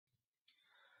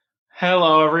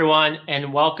Hello everyone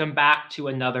and welcome back to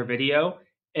another video.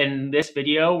 In this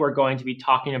video, we're going to be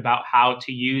talking about how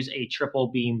to use a triple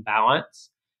beam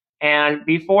balance. And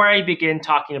before I begin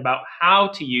talking about how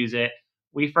to use it,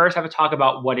 we first have to talk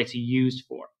about what it's used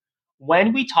for.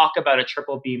 When we talk about a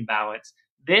triple beam balance,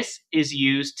 this is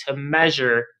used to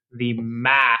measure the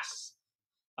mass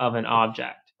of an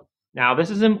object. Now, this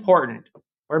is important.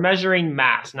 We're measuring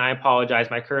mass, and I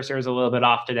apologize, my cursor is a little bit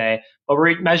off today, but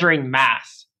we're measuring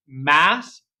mass.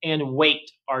 Mass and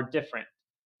weight are different.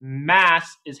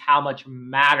 Mass is how much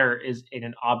matter is in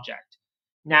an object.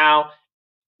 Now,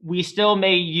 we still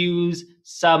may use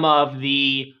some of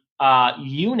the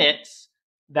units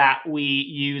that we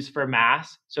use for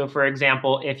mass. So for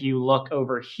example, if you look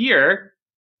over here,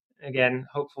 again,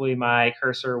 hopefully my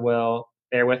cursor will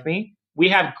bear with me, we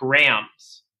have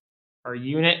grams. Our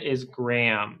unit is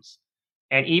grams.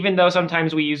 And even though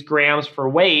sometimes we use grams for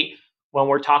weight, when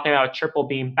we're talking about a triple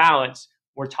beam balance,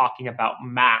 we're talking about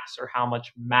mass, or how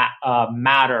much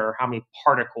matter, or how many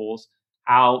particles,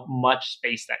 how much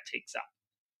space that takes up.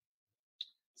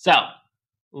 So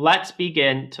let's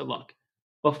begin to look.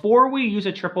 Before we use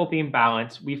a triple beam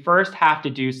balance, we first have to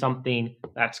do something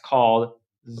that's called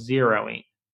zeroing.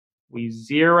 We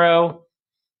zero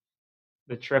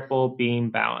the triple beam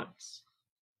balance.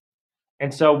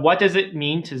 And so what does it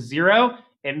mean to zero?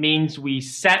 It means we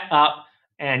set up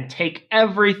and take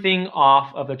everything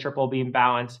off of the triple beam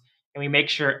balance, and we make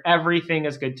sure everything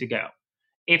is good to go.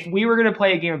 If we were going to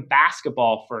play a game of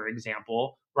basketball, for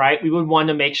example, right, we would want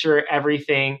to make sure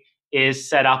everything is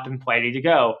set up and ready to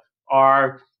go,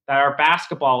 or that our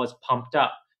basketball is pumped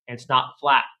up and it's not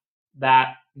flat,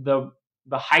 that the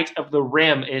height of the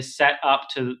rim is set up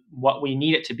to what we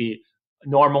need it to be.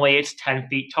 Normally, it's 10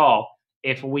 feet tall.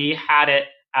 If we had it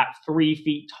at 3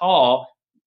 feet tall,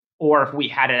 or if we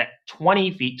had it at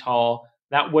 20 feet tall,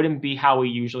 that wouldn't be how we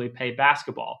usually play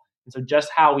basketball. And so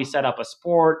just how we set up a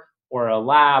sport or a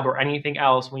lab or anything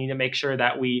else, we need to make sure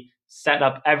that we set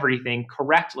up everything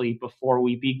correctly before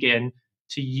we begin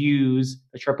to use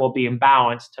the triple beam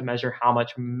balance to measure how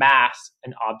much mass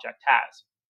an object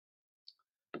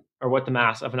has, or what the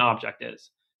mass of an object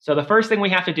is. So the first thing we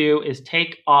have to do is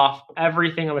take off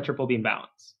everything on the triple beam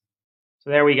balance. So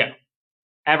there we go.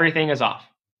 Everything is off.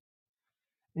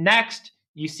 Next,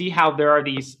 you see how there are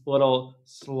these little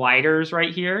sliders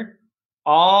right here?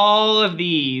 All of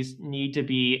these need to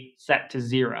be set to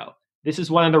 0. This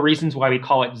is one of the reasons why we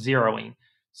call it zeroing.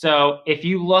 So if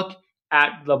you look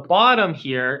at the bottom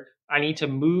here, I need to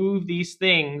move these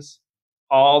things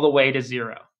all the way to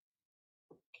 0.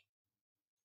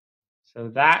 So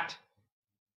that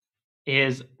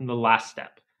is the last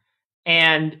step.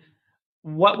 And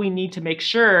what we need to make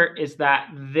sure is that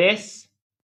this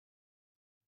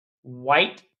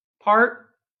white part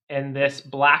and this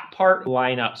black part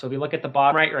line up. So if you look at the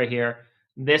bottom right here,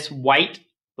 this white,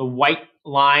 the white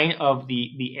line of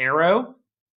the arrow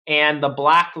and the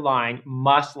black line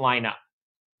must line up.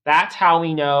 That's how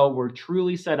we know we're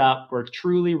truly set up, we're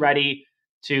truly ready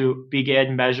to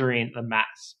begin measuring the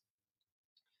mass.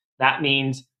 That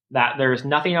means that there's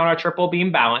nothing on our triple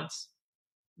beam balance,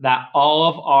 that all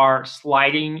of our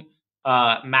sliding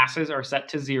masses are set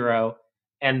to 0,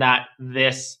 and that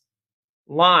this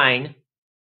line,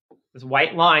 this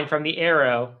white line from the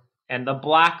arrow, and the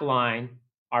black line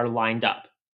are lined up.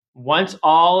 Once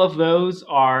all of those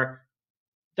are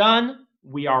done,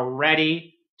 we are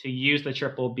ready to use the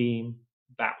triple beam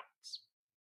balance.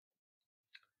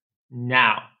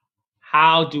 Now,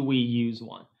 how do we use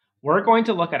one? We're going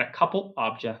to look at a couple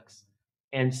objects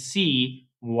and see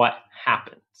what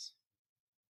happens.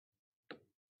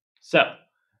 So,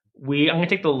 I'm going to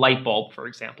take the light bulb, for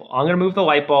example. I'm going to move the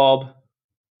light bulb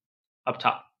up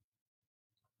top.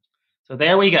 So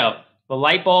there we go. The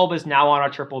light bulb is now on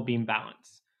our triple beam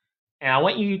balance. And I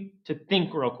want you to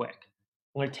think real quick.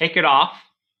 I'm going to take it off.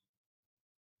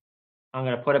 I'm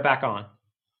going to put it back on.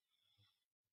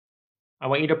 I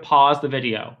want you to pause the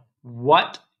video.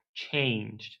 What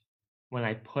changed when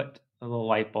I put the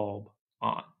light bulb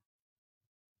on?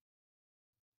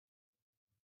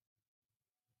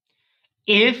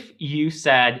 If you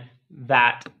said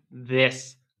that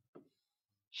this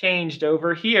changed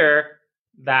over here,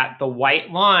 that the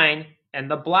white line and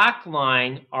the black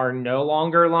line are no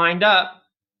longer lined up,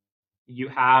 you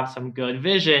have some good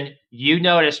vision. You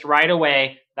noticed right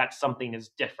away that something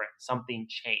is different, something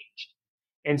changed.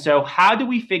 And so how do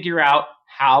we figure out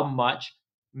how much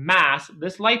mass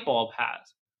this light bulb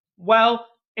has? Well,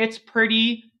 it's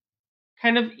pretty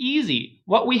kind of easy.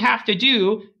 What we have to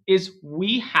do is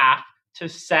we have to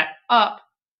set up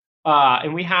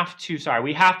we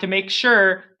have to make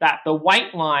sure that the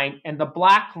white line and the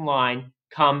black line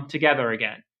come together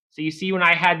again. So you see when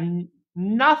I had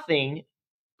nothing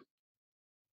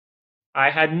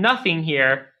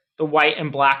here, the white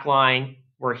and black line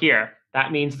were here.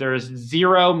 That means there's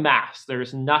zero mass.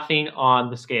 There's nothing on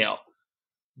the scale.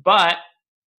 But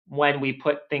when we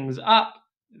put things up,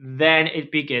 then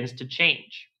it begins to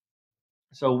change.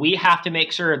 So we have to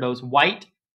make sure those white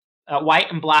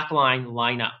and black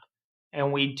line up.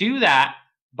 And we do that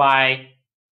by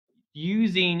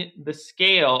using the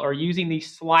scale or using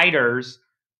these sliders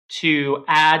to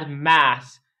add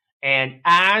mass. And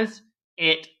as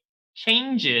it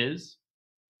changes,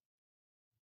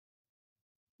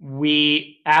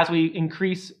 as we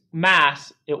increase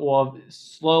mass, it will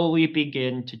slowly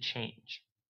begin to change.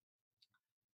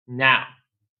 Now,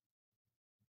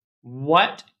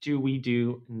 what do we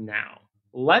do now?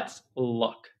 Let's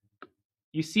look.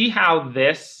 You see how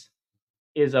this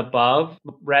is above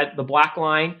the black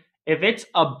line? If it's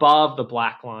above the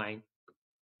black line,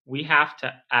 we have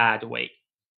to add weight.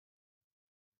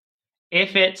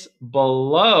 If it's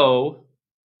below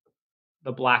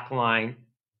the black line,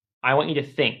 I want you to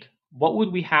think, what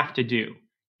would we have to do?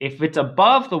 If it's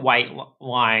above the white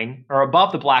line or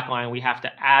above the black line, we have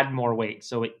to add more weight.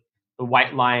 So the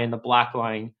white line and the black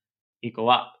line equal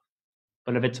up.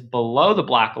 But if it's below the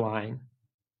black line,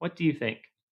 what do you think?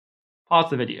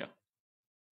 Pause the video.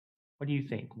 What do you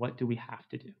think? What do we have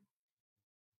to do?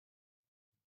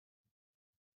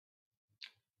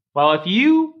 Well, if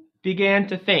you began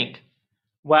to think,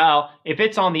 well, if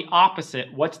it's on the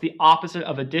opposite, what's the opposite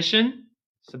of addition?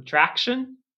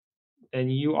 Subtraction? Then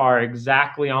you are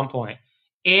exactly on point.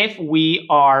 If we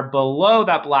are below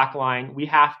that black line, we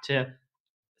have to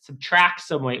subtract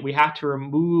some weight. We have to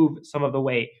remove some of the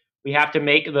weight. We have to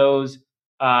make those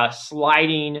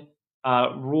sliding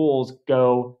rules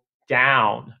go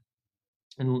down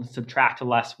and subtract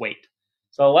less weight.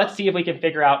 So let's see if we can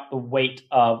figure out the weight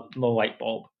of the light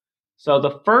bulb. So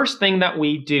the first thing that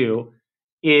we do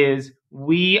is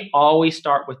we always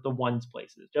start with the ones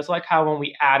places. Just like how when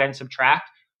we add and subtract,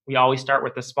 we always start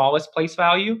with the smallest place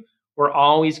value. We're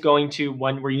always going to,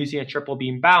 when we're using a triple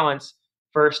beam balance,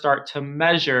 first start to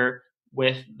measure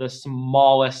with the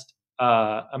smallest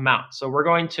amount. So we're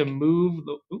going to move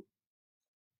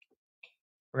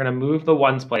the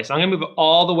ones place. I'm going to move it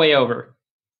all the way over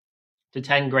to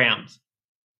 10 grams.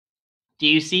 Do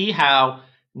you see how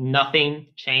nothing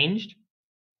changed?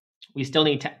 We still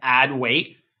need to add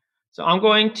weight. So I'm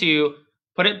going to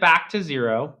put it back to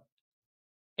 0.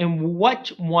 And what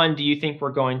one do you think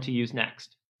we're going to use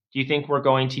next? Do you think we're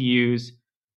going to use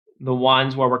the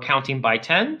ones where we're counting by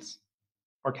tens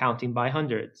or counting by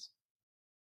hundreds?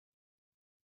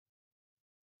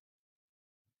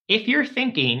 If you're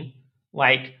thinking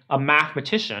like a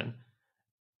mathematician,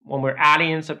 when we're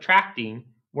adding and subtracting,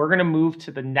 we're going to move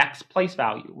to the next place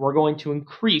value. We're going to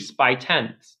increase by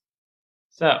tens.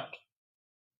 So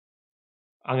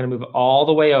I'm going to move it all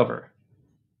the way over.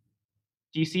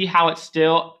 Do you see how it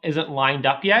still isn't lined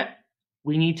up yet?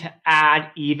 We need to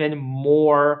add even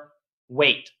more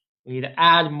weight. We need to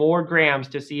add more grams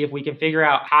to see if we can figure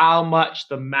out how much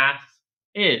the mass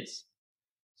is.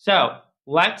 So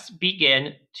let's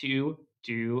begin to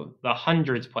do the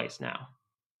hundreds place now.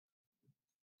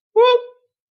 Whoop!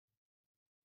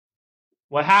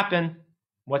 What happened?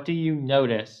 What do you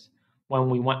notice when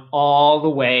we went all the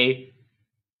way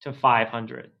to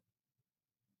 500?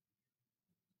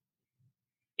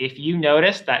 If you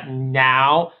notice that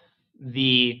now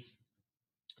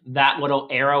that little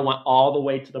arrow went all the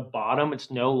way to the bottom,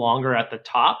 it's no longer at the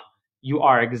top, you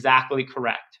are exactly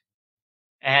correct.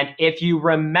 And if you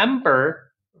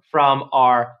remember from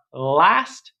our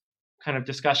last kind of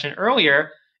discussion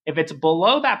earlier, if it's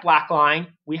below that black line,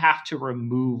 we have to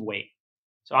remove weight.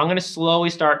 So I'm going to slowly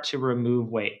start to remove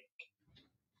weight.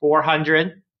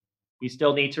 400, we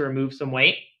still need to remove some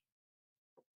weight.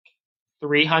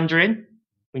 300,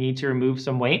 we need to remove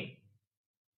some weight.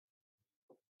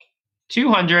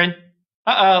 200,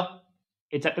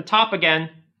 it's at the top again.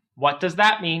 What does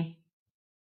that mean?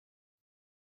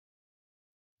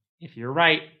 If you're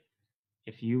right,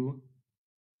 if you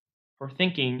are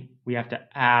thinking, we have to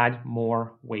add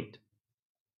more weight.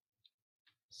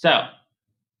 So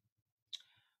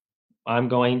I'm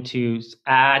going to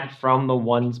add from the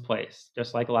ones place,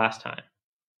 just like last time.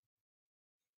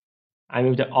 I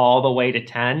moved it all the way to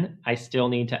 10. I still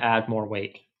need to add more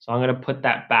weight. So I'm going to put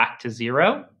that back to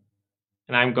 0.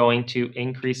 And I'm going to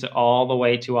increase it all the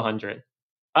way to 100.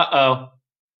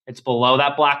 It's below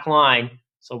that black line,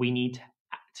 so we need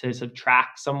to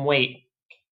subtract some weight.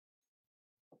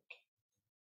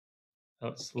 So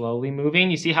it's slowly moving.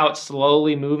 You see how it's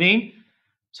slowly moving?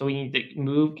 So we need to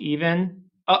move even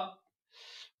up.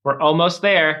 We're almost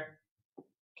there.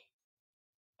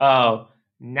 Oh,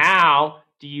 now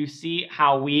do you see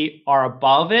how we are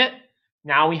above it?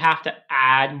 Now we have to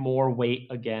add more weight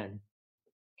again.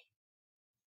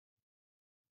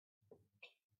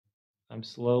 I'm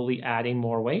slowly adding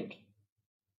more weight.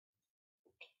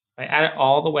 I add it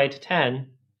all the way to 10.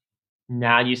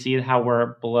 Now you see how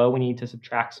we're below. We need to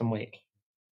subtract some weight.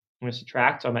 I'm going to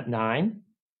subtract, so I'm at 9.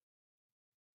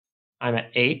 I'm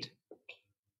at 8.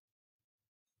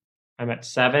 I'm at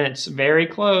 7. It's very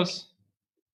close.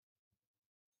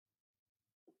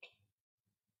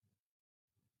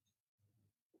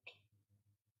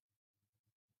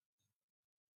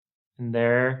 And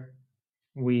there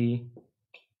we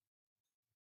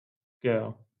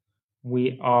go.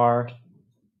 We are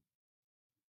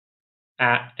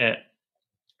at it.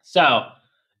 So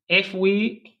if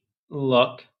we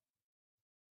look,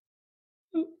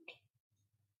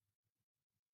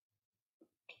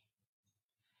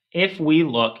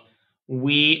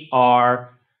 we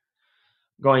are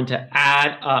going to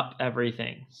add up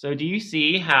everything. So do you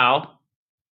see how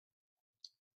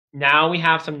now we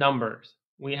have some numbers?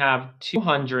 We have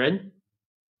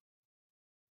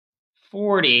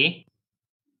 240.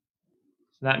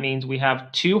 So that means we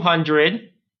have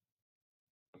 200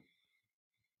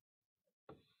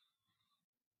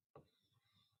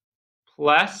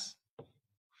 plus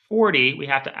 40. We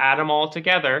have to add them all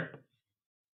together.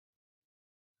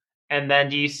 And then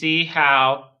do you see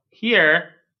how here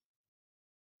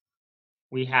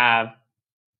we have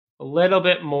a little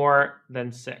bit more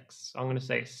than 6? So I'm going to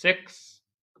say 6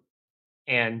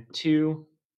 and 2/10.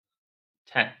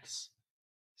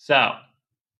 So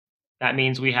that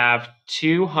means we have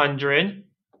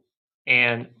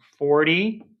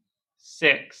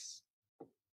 246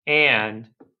 and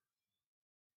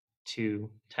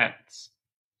 2/10.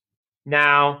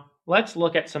 Now let's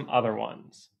look at some other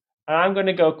ones. I'm going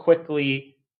to go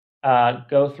quickly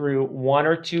go through one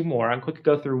or two more. I'm quick to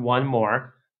go through one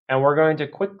more, and we're going to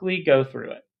quickly go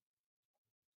through it.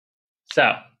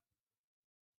 So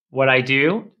what I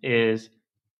do is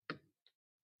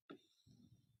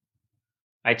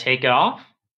I take it off.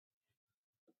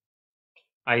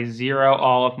 I zero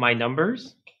all of my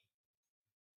numbers.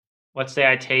 Let's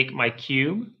say I take my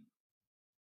cube.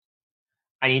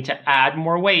 I need to add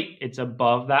more weight. It's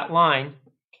above that line.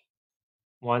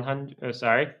 100. Oh,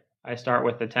 sorry. I start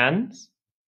with the tens.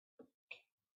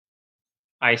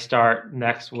 I start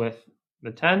next with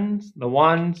the tens, the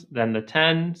ones, then the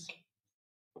tens,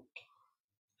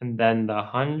 and then the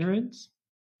hundreds.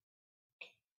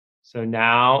 So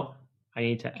now I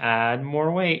need to add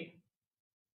more weight.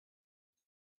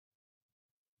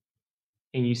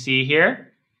 And you see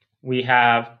here, we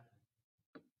have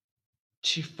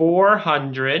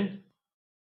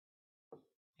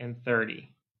 430.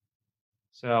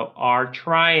 So our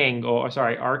triangle, or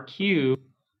sorry, our cube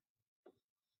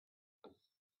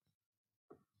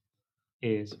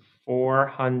is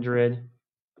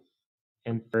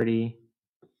 430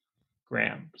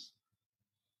 grams.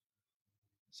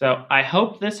 So I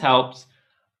hope this helps.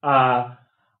 I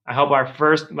hope my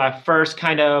first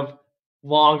kind of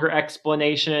longer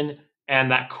explanation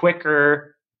and that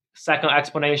quicker second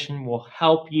explanation will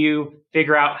help you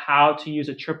figure out how to use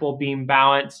a triple beam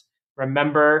balance.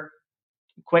 Remember,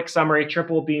 quick summary,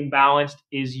 triple beam balanced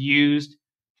is used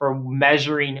for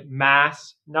measuring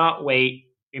mass, not weight.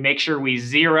 We make sure we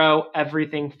zero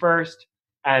everything first,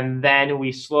 and then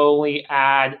we slowly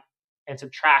add and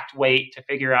subtract weight to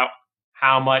figure out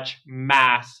how much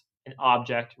mass an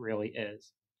object really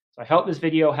is. So I hope this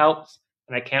video helps,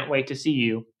 and I can't wait to see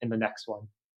you in the next one.